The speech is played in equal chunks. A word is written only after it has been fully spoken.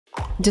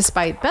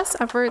Despite best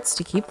efforts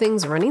to keep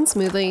things running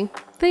smoothly,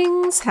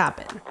 things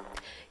happen.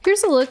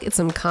 Here's a look at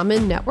some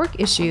common network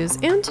issues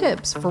and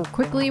tips for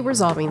quickly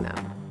resolving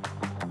them.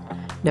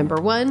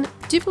 Number 1.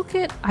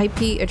 Duplicate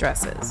IP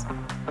addresses.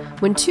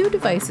 When two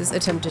devices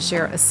attempt to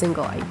share a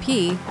single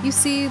IP, you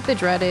see the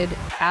dreaded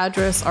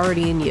address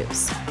already in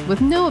use, with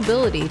no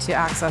ability to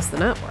access the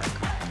network.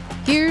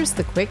 Here's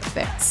the quick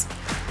fix.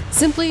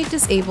 Simply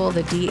disable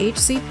the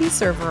DHCP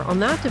server on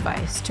that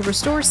device to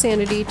restore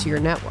sanity to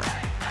your network.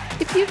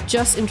 If you've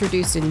just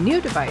introduced a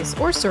new device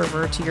or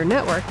server to your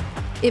network,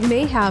 it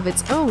may have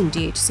its own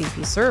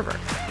DHCP server.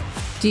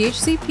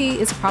 DHCP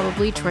is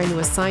probably trying to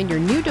assign your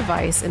new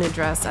device an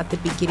address at the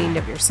beginning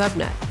of your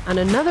subnet, and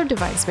another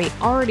device may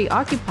already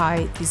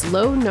occupy these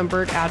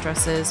low-numbered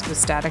addresses with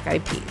static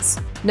IPs.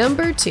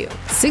 Number 2.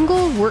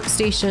 Single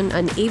workstation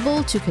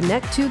unable to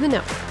connect to the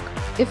network.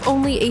 If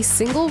only a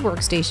single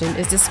workstation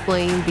is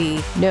displaying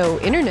the "no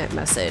internet"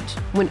 message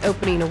when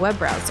opening a web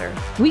browser,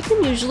 we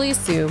can usually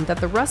assume that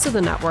the rest of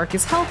the network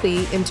is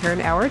healthy and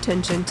turn our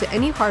attention to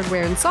any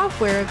hardware and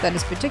software that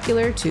is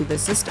particular to the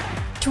system.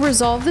 To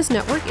resolve this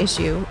network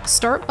issue,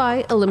 start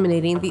by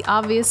eliminating the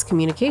obvious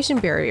communication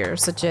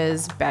barriers such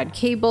as bad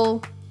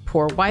cable,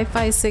 poor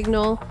Wi-Fi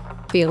signal,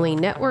 failing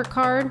network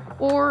card,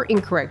 or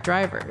incorrect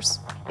drivers.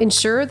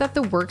 Ensure that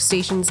the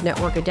workstation's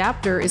network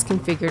adapter is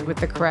configured with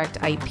the correct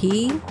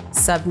IP,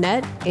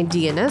 subnet, and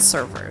DNS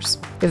servers.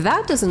 If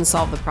that doesn't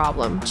solve the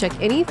problem, check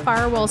any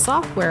firewall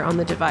software on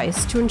the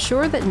device to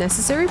ensure that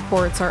necessary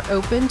ports are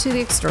open to the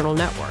external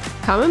network.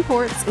 Common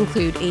ports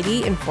include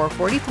 80 and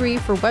 443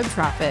 for web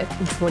traffic,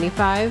 and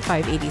 25,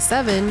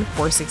 587,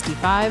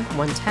 465,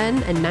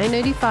 110, and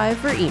 995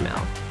 for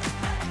email.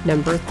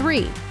 Number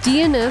 3.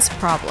 DNS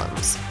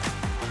problems.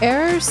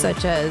 Errors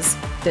such as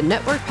the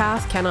network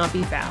path cannot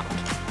be found,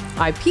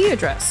 IP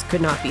address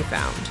could not be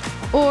found,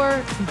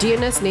 or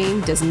DNS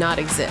name does not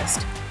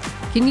exist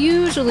can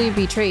usually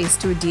be traced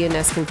to a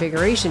DNS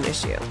configuration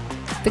issue.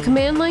 The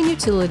command line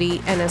utility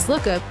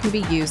NSLOOKUP can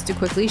be used to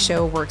quickly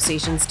show a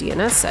workstation's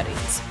DNS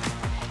settings.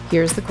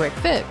 Here's the quick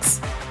fix.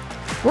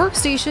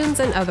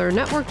 Workstations and other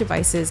network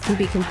devices can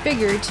be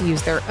configured to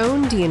use their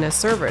own DNS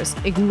servers,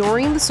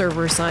 ignoring the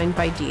server assigned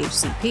by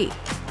DHCP.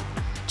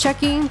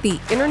 Checking the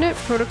Internet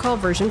Protocol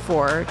version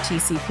 4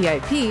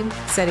 TCP/IP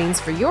settings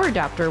for your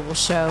adapter will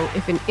show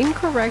if an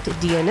incorrect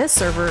DNS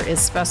server is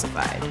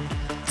specified.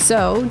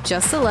 So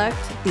just select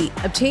the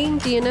Obtain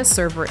DNS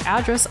Server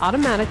Address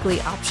Automatically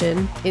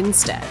option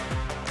instead.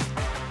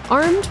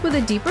 Armed with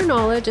a deeper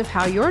knowledge of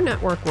how your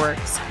network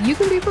works, you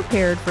can be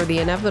prepared for the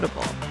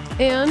inevitable.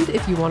 And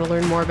if you want to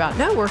learn more about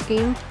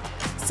networking,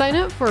 sign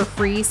up for a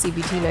free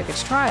CBT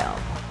Nuggets trial.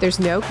 There's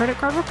no credit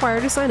card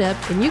required to sign up,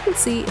 and you can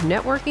see if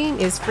networking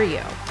is for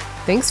you.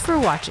 Thanks for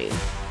watching.